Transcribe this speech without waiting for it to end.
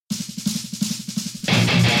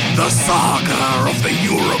The Saga of the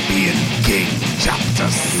European King, Chapter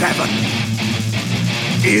 7.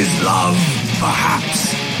 Is love,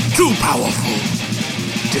 perhaps, too powerful?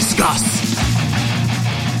 Discuss.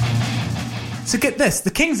 So get this,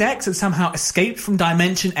 the King's ex had somehow escaped from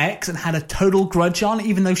Dimension X and had a total grudge on,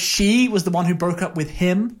 even though she was the one who broke up with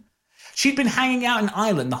him. She'd been hanging out in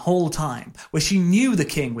Ireland the whole time, where she knew the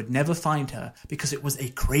king would never find her because it was a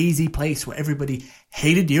crazy place where everybody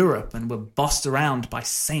hated Europe and were bossed around by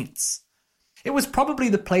saints. It was probably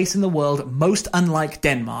the place in the world most unlike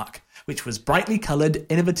Denmark, which was brightly coloured,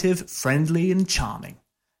 innovative, friendly and charming.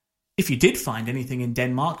 If you did find anything in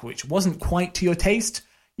Denmark which wasn't quite to your taste,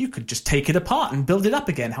 you could just take it apart and build it up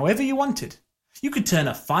again however you wanted. You could turn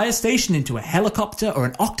a fire station into a helicopter or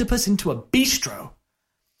an octopus into a bistro.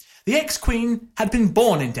 The ex-queen had been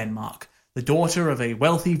born in Denmark, the daughter of a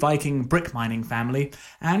wealthy Viking brick mining family,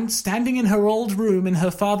 and standing in her old room in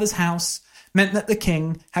her father's house meant that the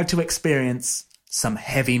king had to experience some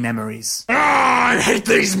heavy memories. I hate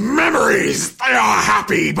these memories! They are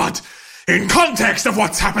happy, but in context of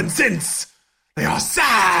what's happened since, they are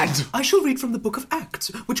sad! I shall read from the Book of Acts,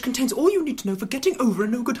 which contains all you need to know for getting over a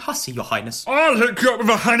no-good hussy, your highness. I'll hook you up with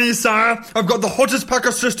a honey, sire. I've got the hottest pack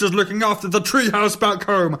of sisters looking after the treehouse back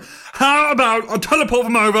home. How about I teleport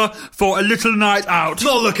them over for a little night out?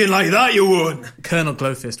 Not looking like that, you wouldn't. Colonel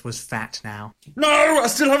Glowfist was fat now. No, I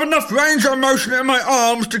still have enough range of motion in my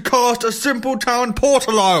arms to cast a simple town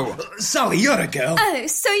portalo. Sally, you're a girl. Oh,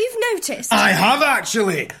 so you've noticed? I have,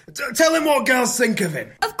 actually. Tell him what girls think of him.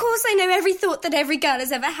 Of course I know every thought that every girl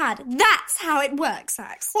has ever had. That's how it works,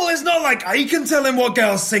 Axe. Well, it's not like I can tell him what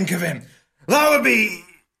girls think of him. That would be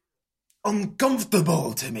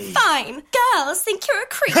uncomfortable to me. Fine. Girls think you're a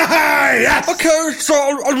creep. Yes! Okay, so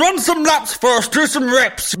I'll run some laps first, do some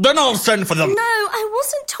reps, then I'll send for them. No, I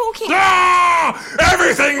wasn't talking...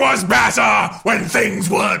 Everything was better when things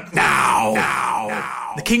weren't now.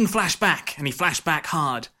 The king flashed back, and he flashed back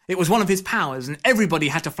hard. It was one of his powers, and everybody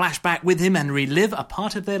had to flash back with him and relive a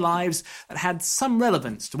part of their lives that had some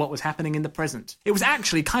relevance to what was happening in the present. It was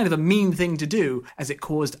actually kind of a mean thing to do, as it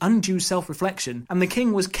caused undue self-reflection, and the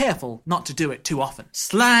king was careful not to do it too often.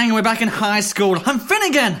 Slang, we're back in high school. I'm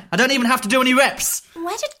Finnegan. I don't even have to do any reps.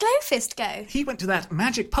 Where did Glowfist go? He went to that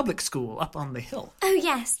magic public school up on the hill. Oh,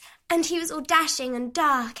 yes. And he was all dashing and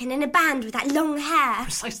dark and in a band with that long hair.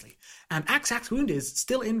 Precisely. And Axe Axewound is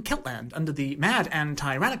still in Kiltland under the mad and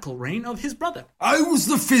tyrannical reign of his brother. I was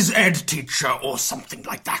the phys ed teacher or something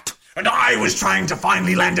like that. And I was trying to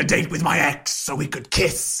finally land a date with my ex so we could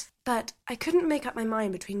kiss. But I couldn't make up my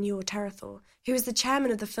mind between you or Terrorthaw, who was the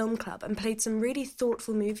chairman of the film club and played some really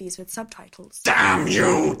thoughtful movies with subtitles. Damn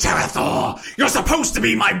you, Terrorthaw! You're supposed to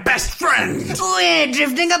be my best friend! We're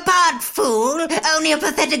drifting apart, fool. Only a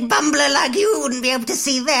pathetic bumbler like you wouldn't be able to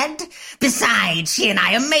see that. Besides, she and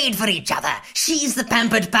I are made for each other. She's the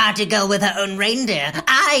pampered party girl with her own reindeer.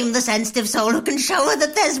 I'm the sensitive soul who can show her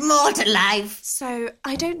that there's more to life. So,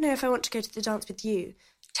 I don't know if I want to go to the dance with you.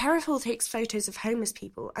 Terrorthaw takes photos of homeless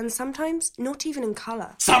people, and sometimes not even in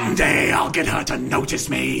colour. Someday I'll get her to notice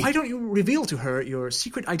me. Why don't you reveal to her your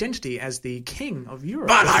secret identity as the king of Europe?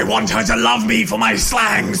 But I want her to love me for my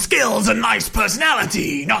slang, skills, and nice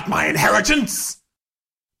personality, not my inheritance.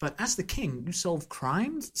 But as the king, you solve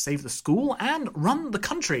crimes, save the school, and run the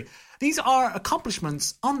country. These are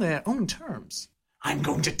accomplishments on their own terms. I'm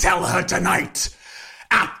going to tell her tonight,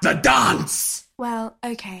 at the dance. Well,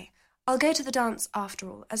 okay. I'll go to the dance after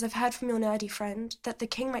all, as I've heard from your nerdy friend that the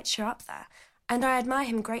king might show up there, and I admire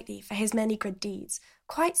him greatly for his many good deeds,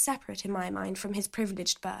 quite separate in my mind from his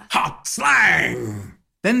privileged birth. Hot slang!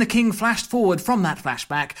 Then the king flashed forward from that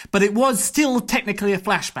flashback, but it was still technically a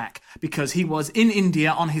flashback, because he was in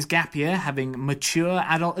India on his gap year having mature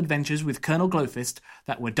adult adventures with Colonel Glowfist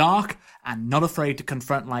that were dark and not afraid to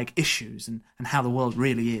confront, issues and how the world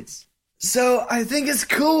really is. So, I think it's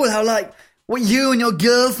cool how, what you and your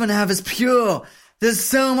girlfriend have is pure. There's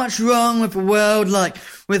so much wrong with the world,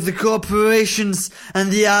 with the corporations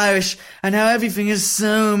and the Irish, and how everything is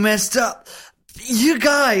so messed up. You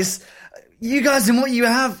guys and what you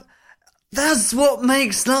have, that's what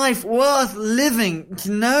makes life worth living,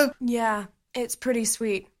 you know? Yeah, it's pretty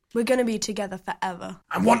sweet. We're gonna be together forever.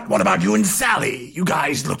 And what about you and Sally? You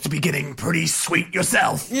guys look to be getting pretty sweet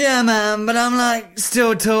yourself. Yeah, man, but I'm,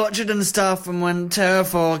 still tortured and stuff from when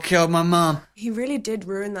Terrorthaw killed my mum. He really did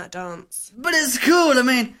ruin that dance. But it's cool,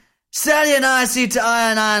 Sally and I see to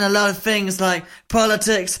eye and eye on a lot of things like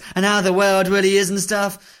politics and how the world really is and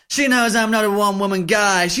stuff. She knows I'm not a one-woman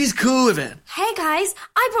guy. She's cool with it. Hey, guys,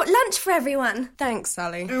 I brought lunch for everyone. Thanks,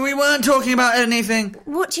 Sally. We weren't talking about anything.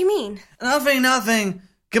 What do you mean? Nothing.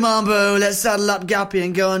 Come on, bro, let's saddle up Gappy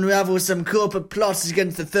and go unravel some corporate plots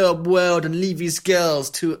against the third world and leave these girls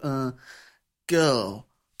to, go.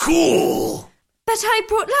 Cool! But I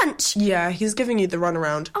brought lunch. Yeah, he's giving you the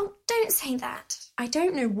runaround. Oh, don't say that. I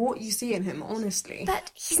don't know what you see in him, honestly.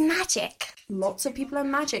 But he's magic. Lots of people are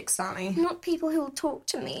magic, Sally. Not people who'll talk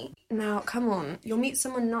to me. Now, come on. You'll meet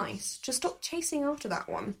someone nice. Just stop chasing after that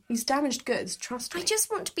one. He's damaged goods, trust me. I just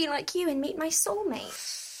want to be like you and meet my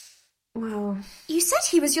soulmate. Well... You said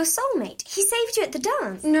he was your soulmate. He saved you at the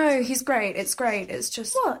dance. No, he's great. It's great. It's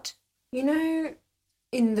just... What? You know,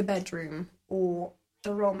 in the bedroom, or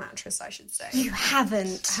the roll mattress, I should say. You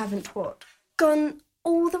haven't. Haven't what? Gone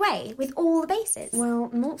all the way with all the bases? Well,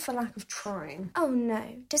 not for lack of trying. Oh no.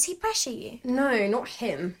 Does he pressure you? No, not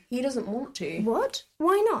him. He doesn't want to. What?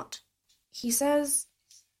 Why not? He says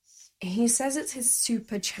it's his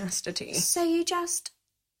super chastity. So you just...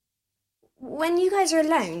 When you guys are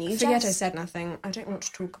alone, you Forget just... I said nothing. I don't want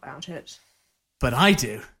to talk about it. But I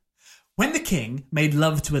do. When the king made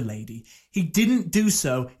love to a lady, he didn't do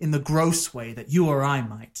so in the gross way that you or I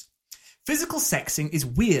might. Physical sexing is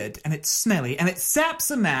weird and it's smelly and it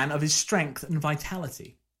saps a man of his strength and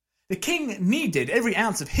vitality. The king needed every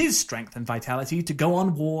ounce of his strength and vitality to go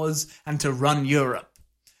on wars and to run Europe.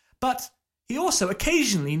 But he also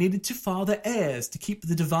occasionally needed to father heirs to keep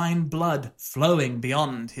the divine blood flowing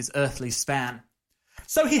beyond his earthly span.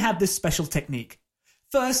 So he had this special technique.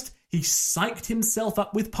 First, he psyched himself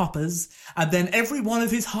up with poppers, and then every one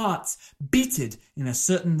of his hearts beated in a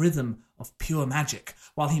certain rhythm of pure magic,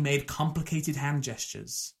 while he made complicated hand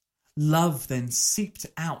gestures. Love then seeped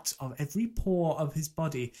out of every pore of his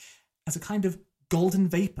body as a kind of golden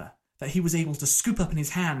vapour that he was able to scoop up in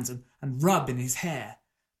his hands and rub in his hair.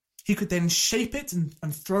 He could then shape it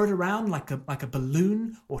and throw it around like a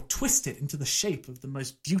balloon, or twist it into the shape of the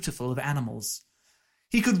most beautiful of animals.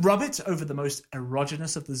 He could rub it over the most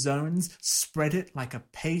erogenous of the zones, spread it like a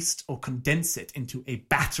paste, or condense it into a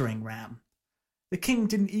battering ram. The king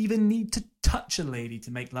didn't even need to touch a lady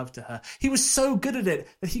to make love to her. He was so good at it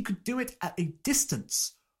that he could do it at a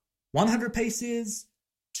distance. 100 paces,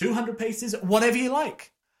 200 paces, whatever you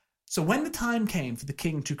like. So when the time came for the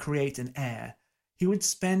king to create an heir, he would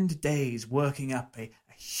spend days working up a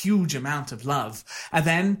huge amount of love. And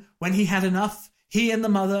then, when he had enough, he and the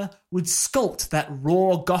mother would sculpt that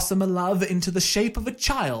raw gossamer love into the shape of a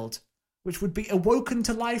child, which would be awoken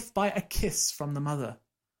to life by a kiss from the mother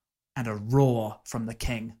and a roar from the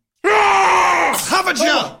king. Haven't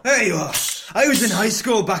you? There you are. I was in high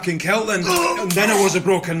school back in Keltland, and then I was a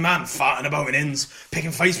broken man farting about in inns,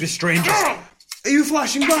 picking fights with strangers. Are you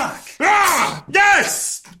flashing back?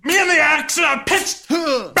 Yes! Me and the Axe in a pitched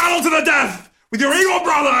battle to the death with your evil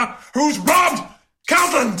brother who's robbed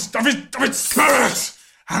Keltland of its spirit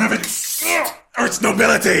and of its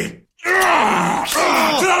nobility. To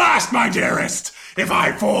the last, my dearest. If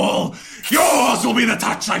I fall, yours will be the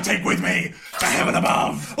touch I take with me to heaven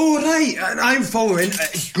above. Oh, right, and I'm following.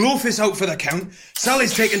 Glowfist out for the count.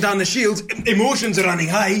 Sally's taking down the shields. Emotions are running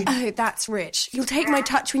high. Oh, that's rich. You'll take my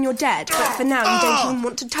touch when you're dead, but for now you don't even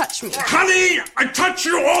want to touch me. Honey, I touch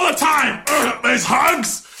you all the time. There's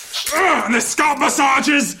hugs, and there's scalp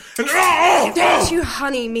massages, and Don't you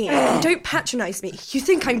honey me. Don't patronise me. You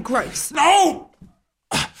think I'm gross. No,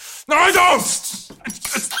 I don't.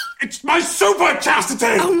 It's my super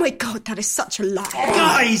chastity. Oh my god, that is such a lie.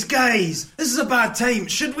 Guys, this is a bad time.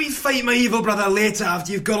 Should we fight my evil brother later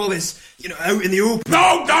after you've got all this, out in the open?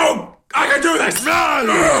 No, I can do this.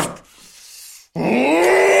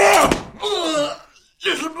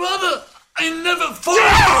 Little brother, I never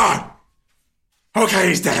fought. Okay,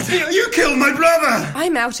 he's dead. You killed my brother.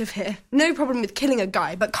 I'm out of here. No problem with killing a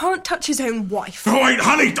guy, but can't touch his own wife. Oh, wait,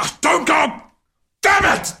 honey, don't go. Damn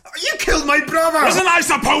it! You killed my brother! Wasn't I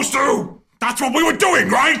supposed to? That's what we were doing,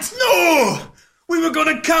 right? No! We were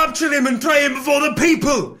gonna capture him and try him before the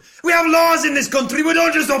people! We have laws in this country, we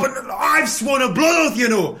don't just open... I've sworn a blood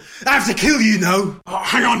oath, I have to kill you now. Oh,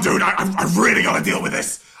 hang on, dude, I've really gotta deal with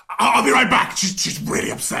this. I'll be right back. She's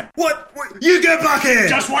really upset. What? You get back here!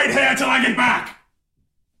 Just wait here till I get back.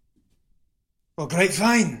 Well, great,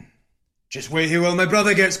 fine. Just wait here while my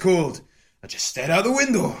brother gets cold. I'll just stare out the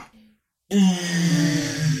window.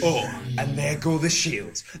 Oh, and there go the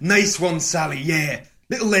shields. Nice one, Sally, yeah.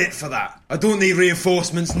 Little late for that. I don't need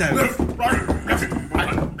reinforcements now. God,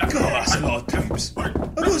 that's a lot of troops. Are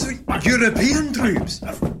those European troops? Is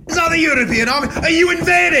that the European army? Are you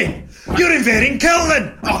invading? You're invading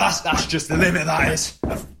Keltland! Oh, that's just the limit, that is.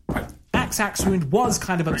 Axe Axewound was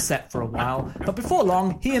kind of upset for a while, but before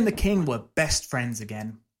long, he and the king were best friends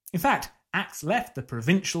again. In fact, Axe left the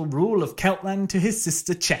provincial rule of Keltland to his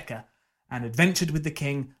sister Checker, and adventured with the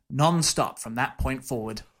king non-stop from that point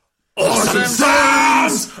forward. Awesome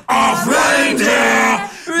sounds of reindeer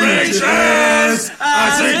reaches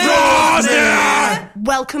as it draws near.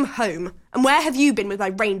 Welcome home. And where have you been with my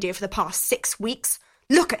reindeer for the past 6 weeks?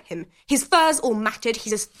 Look at him. His fur's all matted.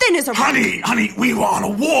 He's as thin as a rock. Honey, we were on a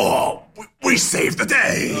war. We saved the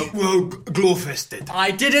day. Well, Glowfist did.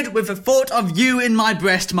 I did it with the thought of you in my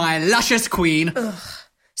breast, my luscious queen.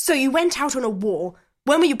 So you went out on a war.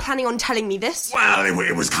 When were you planning on telling me this? Well,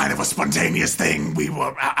 it was kind of a spontaneous thing. We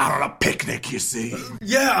were out on a picnic, you see.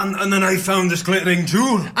 Yeah, and then I found this glittering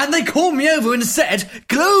jewel. And they called me over and said,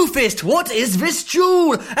 Glowfist, what is this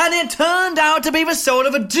jewel? And it turned out to be the soul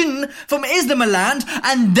of a djinn from Islamerland,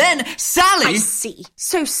 and then Sally... I see.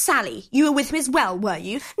 So Sally, you were with him as well, were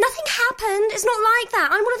you? Nothing happened. It's not like that.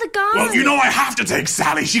 I'm one of the guys. Well, you know I have to take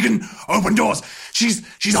Sally. She can open doors.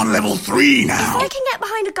 She's on level 3 now. If I can get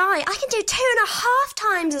behind a guy, I can do 2.5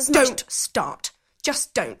 times as much. Don't start.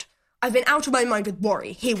 Just don't. I've been out of my mind with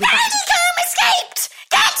worry. Here with that. Pineycone escaped!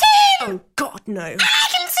 Get him! Oh, God, no. I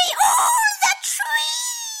can see all the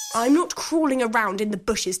trees! I'm not crawling around in the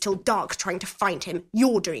bushes till dark trying to find him.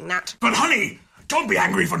 You're doing that. But honey, don't be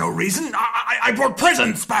angry for no reason. I brought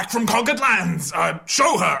presents back from conquered lands.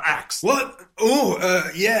 Show her, Axe. What?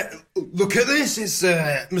 Oh, yeah. Look at this. It's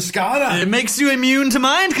mascara. It makes you immune to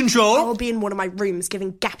mind control. I'll be in one of my rooms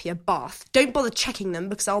giving Gappy a bath. Don't bother checking them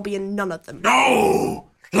because I'll be in none of them. No!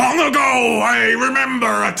 Long ago, I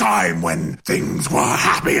remember a time when things were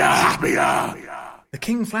happier. The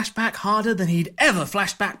king flashed back harder than he'd ever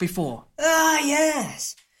flashed back before. Ah,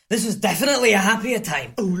 yes. This was definitely a happier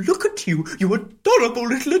time. Oh, look at you adorable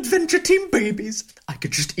little adventure team babies. I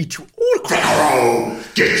could just eat you all up. Figaro,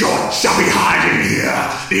 get your chubby hide in here.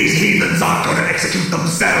 These heathens aren't going to execute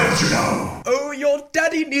themselves, you know. Oh, your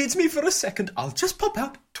daddy needs me for a second. I'll just pop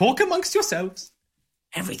out. Talk amongst yourselves.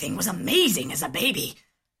 Everything was amazing as a baby.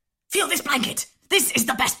 Feel this blanket. This is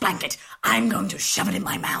the best blanket. I'm going to shove it in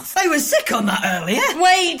my mouth. I was sick on that earlier.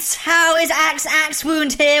 Wait, how is Axe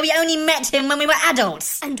Axewound here? We only met him when we were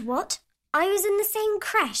adults. And what? I was in the same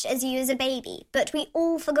creche as you as a baby, but we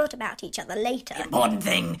all forgot about each other later. The important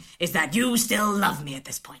thing is that you still love me at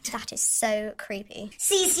this point. That is so creepy.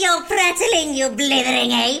 Cease your prattling, you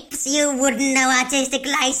blithering apes. You wouldn't know artistic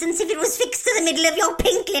license if it was fixed to the middle of your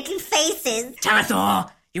pink little faces. Terrorthaw,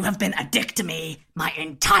 you have been a dick to me my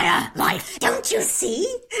entire life. Don't you see?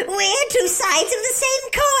 We're two sides of the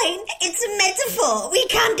same coin. It's a metaphor. We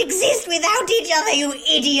can't exist without each other, you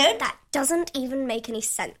idiot. That doesn't even make any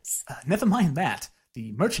sense. Never mind that.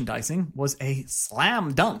 The merchandising was a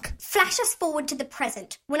slam dunk. Flash us forward to the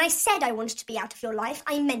present. When I said I wanted to be out of your life,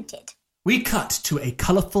 I meant it. We cut to a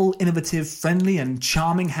colourful, innovative, friendly and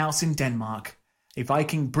charming house in Denmark. A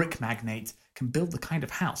Viking brick magnate can build the kind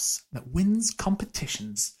of house that wins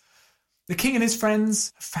competitions. The king and his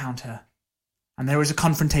friends have found her, and there is a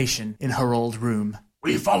confrontation in her old room.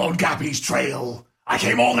 We followed Gappy's trail. I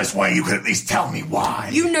came all this way. You could at least tell me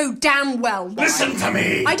why. You know damn well why. Listen to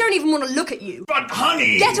me. I don't even want to look at you. But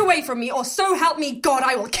honey. Get away from me, or so help me God,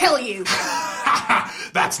 I will kill you.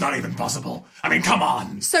 That's not even possible. I mean, come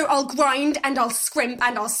on. So I'll grind, and I'll scrimp,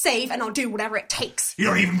 and I'll save, and I'll do whatever it takes. You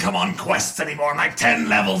don't even come on quests anymore. I'm like 10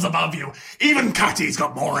 levels above you. Even Cutty's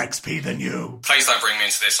got more XP than you. Please don't bring me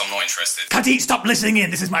into this. I'm not interested. Cutty, stop listening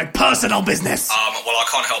in. This is my personal business. Well, I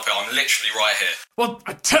can't help it. I'm literally right here. Well,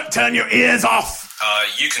 turn your ears off.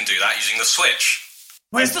 You can do that using the switch.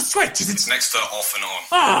 Where's the switch? It's next to off and on.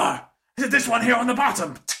 Ah, is it this one here on the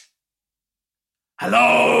bottom?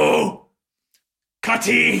 Hello?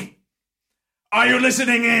 Cutty? Are you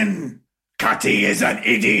listening in? Cutty is an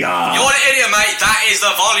idiot. You're an idiot, mate. That is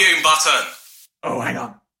the volume button. Oh, hang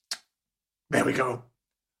on. There we go.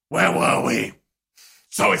 Where were we?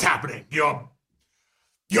 So it's happening. You're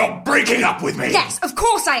breaking up with me. Yes, of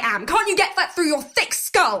course I am. Can't you get that through your thick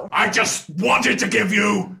skull? I just wanted to give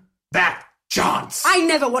you that chance. I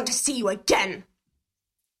never want to see you again.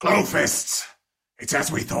 Glowfist, it's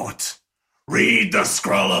as we thought. Read the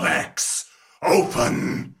scroll of X.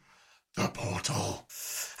 Open the portal.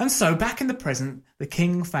 And so, back in the present, the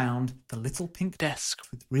king found the little pink desk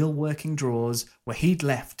with real working drawers where he'd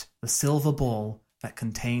left the silver ball that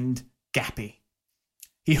contained Gappy.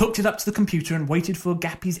 He hooked it up to the computer and waited for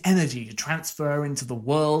Gappy's energy to transfer into the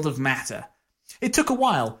world of matter. It took a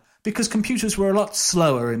while, because computers were a lot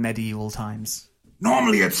slower in medieval times.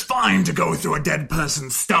 Normally it's fine to go through a dead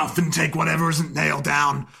person's stuff and take whatever isn't nailed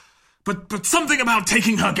down. But something about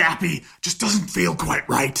taking her Gappy just doesn't feel quite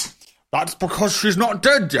right. That's because she's not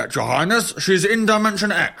dead yet, Your Highness. She's in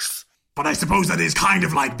Dimension X. But I suppose that is kind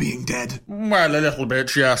of like being dead. Well, a little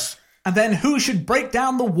bit, yes. And then who should break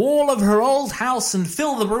down the wall of her old house and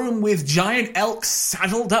fill the room with giant elks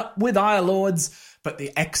saddled up with Ire Lords but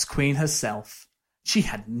the ex-queen herself? She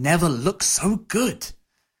had never looked so good.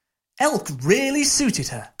 Elk really suited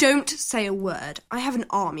her. Don't say a word. I have an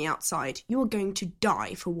army outside. You are going to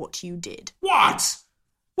die for what you did. What?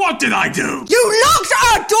 What did I do? You locked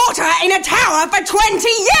our daughter in a tower for 20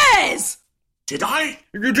 years! Did I?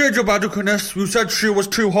 You did, your Battleconness. You said she was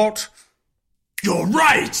too hot. You're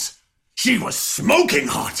right! She was smoking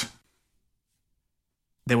hot!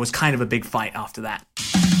 There was kind of a big fight after that.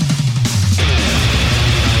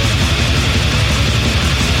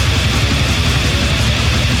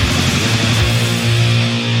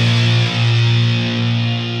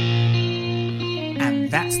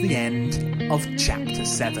 And that's the end of Chapter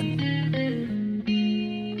 7.